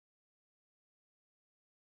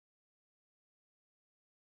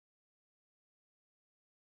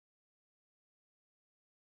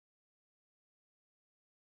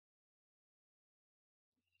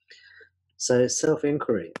So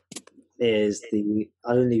self-inquiry is the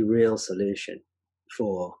only real solution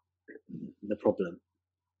for the problem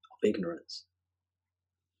of ignorance.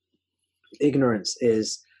 Ignorance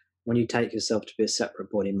is when you take yourself to be a separate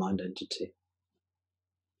body-mind entity.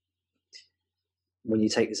 When you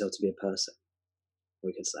take yourself to be a person,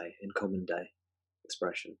 we can say in common day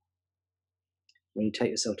expression. When you take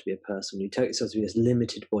yourself to be a person, when you take yourself to be this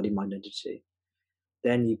limited body-mind entity,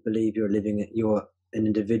 then you believe you're an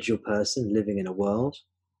individual person living in a world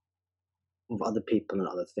of other people and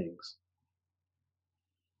other things.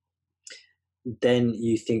 Then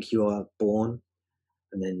you think you are born,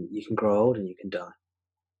 and then you can grow old and you can die.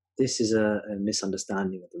 This is a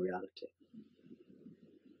misunderstanding of the reality.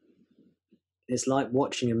 It's like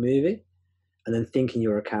watching a movie and then thinking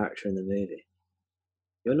you're a character in the movie.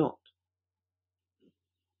 You're not.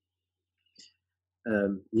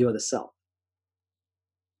 You are the self.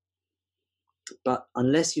 But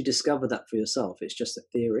unless you discover that for yourself, it's just a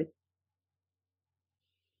theory.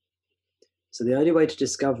 So the only way to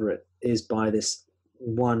discover it is by this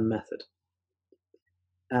one method.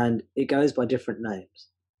 And it goes by different names.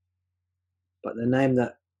 But the name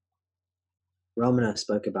that Ramana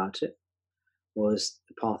spoke about it was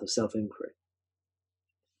the path of self-inquiry.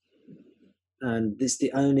 And this is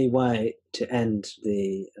the only way to end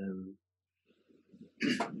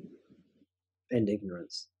end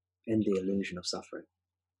ignorance, end the illusion of suffering,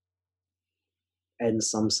 end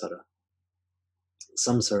samsara.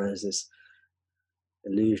 Samsara is this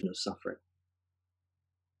illusion of suffering.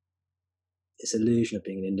 This illusion of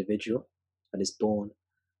being an individual that is born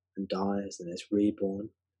and dies and is reborn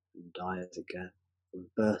and dies again, from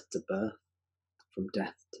birth to birth, from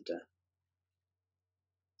death to death,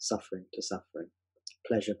 suffering to suffering,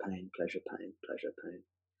 pleasure, pain, pleasure, pain, pleasure, pain,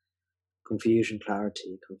 confusion,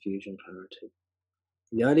 clarity, confusion, clarity.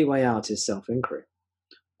 The only way out is self-inquiry,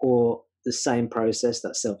 or the same process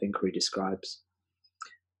that self-inquiry describes,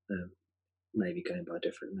 maybe going by a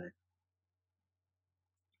different name.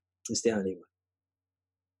 It's the only way.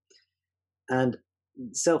 And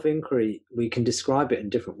self-inquiry, we can describe it in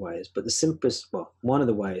different ways, but the simplest, well, one of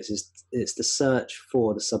the ways is it's the search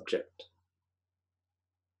for the subject.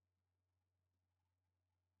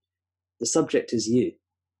 The subject is you,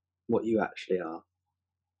 what you actually are.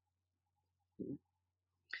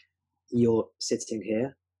 You're sitting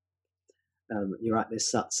here, you're at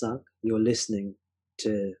this satsang, you're listening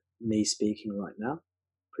to me speaking right now,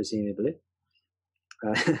 presumably.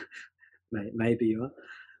 Maybe you are.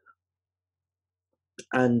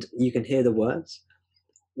 And you can hear the words.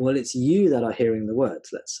 Well, it's you that are hearing the words,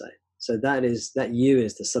 let's say. So that you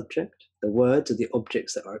is the subject. The words are the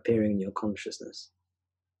objects that are appearing in your consciousness.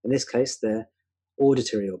 In this case, they're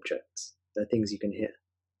auditory objects. They're things you can hear.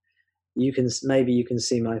 Maybe you can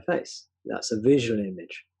see my face. That's a visual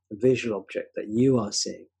image, a visual object that you are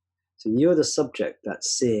seeing. So you're the subject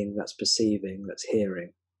that's seeing, that's perceiving, that's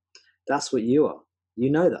hearing. That's what you are.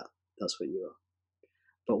 You know that. That's what you are.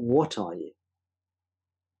 But what are you?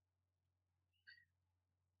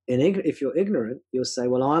 If you're ignorant, you'll say,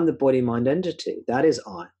 well, I'm the body-mind entity. That is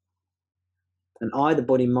I. And I, the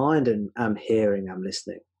body-mind, am hearing, am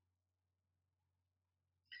listening.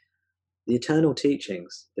 The eternal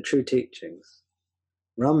teachings, the true teachings,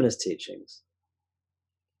 Ramana's teachings,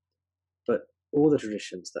 but all the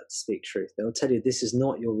traditions that speak truth, they'll tell you this is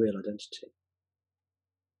not your real identity.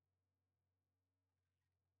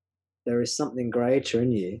 There is something greater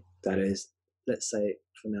in you that is, let's say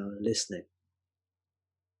for now, listening.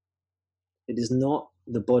 It is not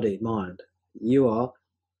the body, mind. You are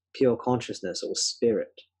pure consciousness or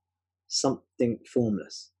spirit, something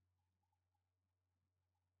formless,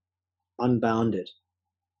 unbounded,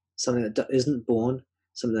 something that isn't born,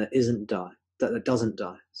 something that doesn't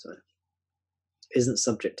die, isn't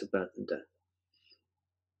subject to birth and death.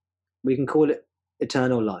 We can call it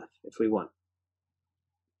eternal life if we want.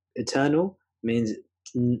 Eternal means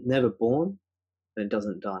it's never born and it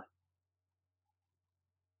doesn't die.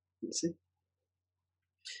 You see?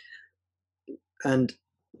 And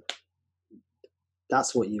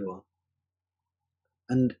that's what you are.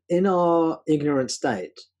 And in our ignorant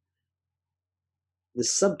state, the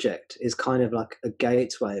subject is kind of like a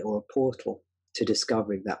gateway or a portal to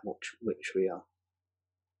discovering that which we are.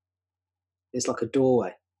 It's like a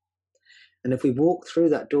doorway. And if we walk through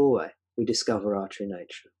that doorway, we discover our true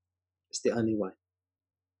nature. It's the only way.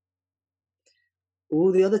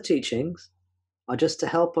 All the other teachings are just to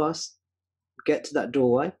help us get to that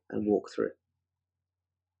doorway and walk through.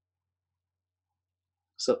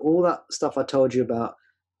 So all that stuff I told you about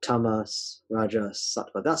tamas, rajas,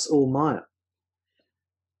 sattva, that's all Maya.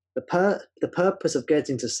 The purpose of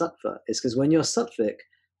getting to sattva is because when you're sattvic,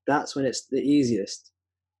 That's when it's the easiest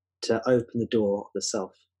to open the door of the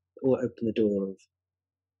self, or open the door of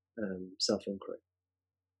self-inquiry.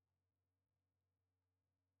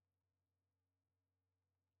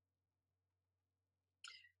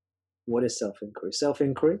 What is self-inquiry?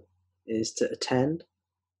 Self-inquiry is to attend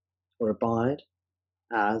or abide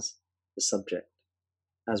as the subject,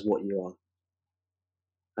 as what you are,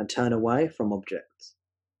 and turn away from objects.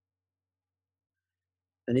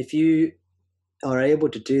 And if you are able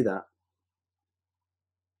to do that,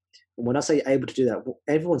 and when I say able to do that,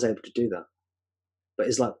 everyone's able to do that, but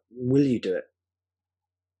it's like, will you do it?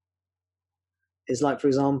 It's like, for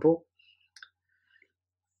example,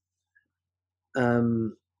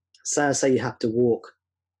 say you have to walk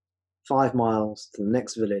 5 miles to the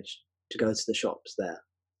next village to go to the shops there.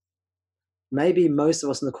 Maybe most of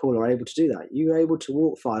us on the call are able to do that. You're able to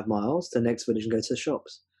walk 5 miles to the next village and go to the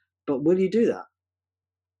shops. But will you do that?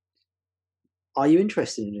 Are you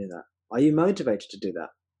interested in doing that? Are you motivated to do that?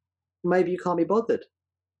 Maybe you can't be bothered.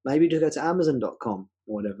 Maybe you just go to Amazon.com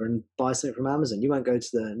or whatever and buy something from Amazon. You won't go to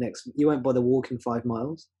the next, you won't bother walking 5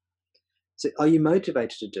 miles. So are you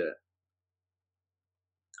motivated to do it?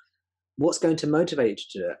 What's going to motivate you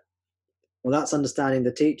to do it? Well, that's understanding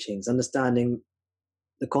the teachings, understanding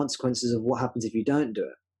the consequences of what happens if you don't do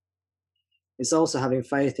it. It's also having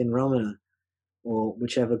faith in Ramana or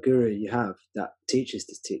whichever guru you have that teaches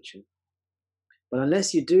this teaching. But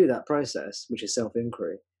unless you do that process, which is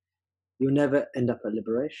self-inquiry, you'll never end up at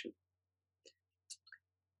liberation.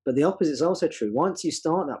 But the opposite is also true. Once you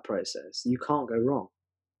start that process, you can't go wrong,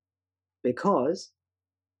 because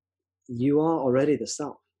you are already the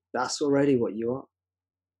self. That's already what you are.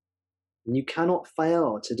 And you cannot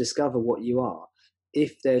fail to discover what you are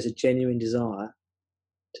if there's a genuine desire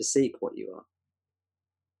to seek what you are.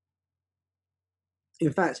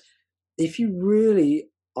 In fact, if you really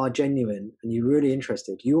are genuine and you're really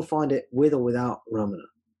interested, you'll find it with or without Ramana.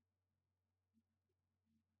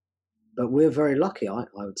 But we're very lucky, I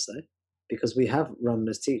would say, because we have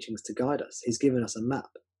Ramana's teachings to guide us. He's given us a map.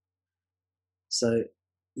 So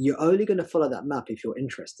you're only going to follow that map if you're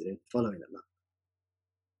interested in following that map.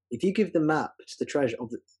 If you give the map to the treasure of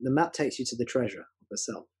the map takes you to the treasure of the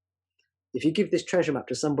self. If you give this treasure map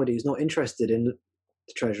to somebody who's not interested in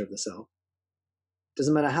the treasure of the self,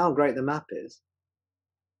 doesn't matter how great the map is,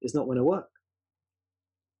 it's not going to work.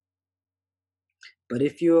 But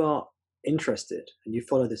if you are interested and you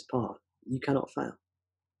follow this path, you cannot fail.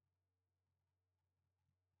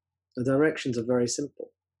 The directions are very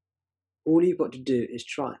simple. All you've got to do is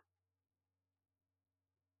try.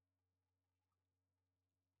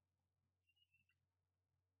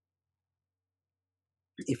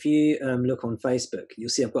 If you look on Facebook, you'll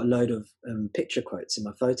see I've got a load of picture quotes in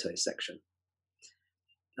my photos section.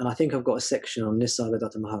 And I think I've got a section on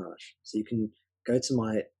Nisargadatta Maharaj. So you can go to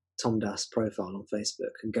my Tom Das profile on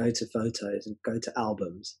Facebook and go to photos and go to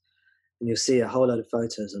albums. And you'll see a whole load of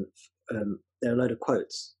photos and there are a load of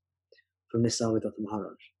quotes from Nisargadatta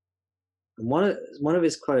Maharaj. And one of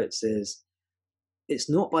his quotes is, "It's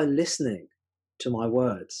not by listening to my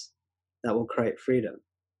words that will create freedom,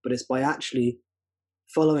 but it's by actually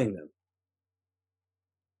following them."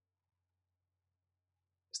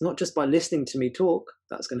 It's not just by listening to me talk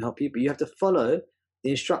that's going to help you, but you have to follow the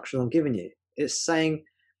instructions I'm giving you. It's saying,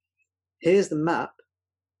 here's the map.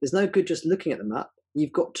 There's no good just looking at the map.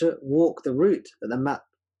 You've got to walk the route that the map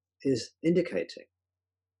is indicating.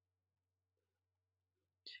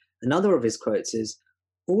 Another of his quotes is,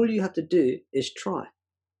 all you have to do is try.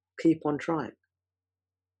 Keep on trying.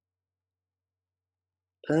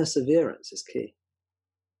 Perseverance is key.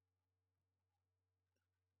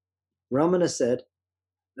 Ramana said,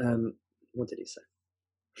 what did he say?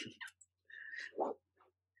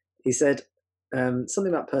 He said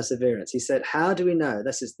something about perseverance. He said, how do we know?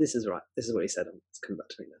 This is right. This is what he said. It's coming back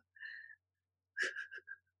to me now.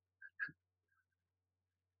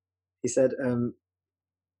 He said,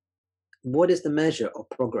 what is the measure of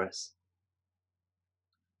progress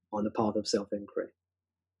on the path of self-inquiry?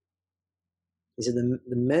 He said,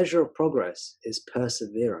 the measure of progress is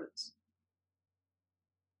perseverance.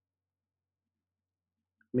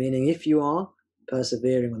 Meaning, if you are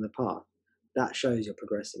persevering on the path, that shows you're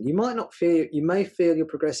progressing. You may feel you're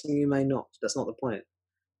progressing, you may not. That's not the point.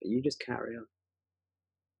 But you just carry on.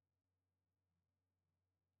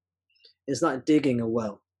 It's like digging a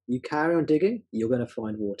well. You carry on digging, you're going to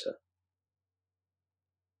find water.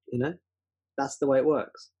 You know, that's the way it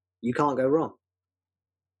works. You can't go wrong.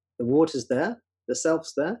 The water's there, the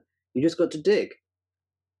self's there. You just got to dig.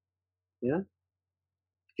 You know,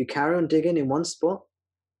 if you carry on digging in one spot,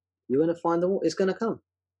 you're going to find the water. It's going to come.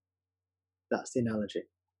 That's the analogy.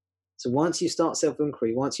 So once you start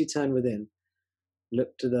self-inquiry, once you turn within,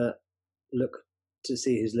 look to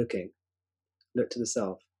see who's looking, look to the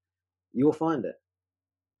self, you'll find it.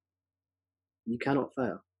 You cannot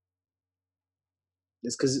fail.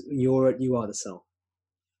 It's because you are the self.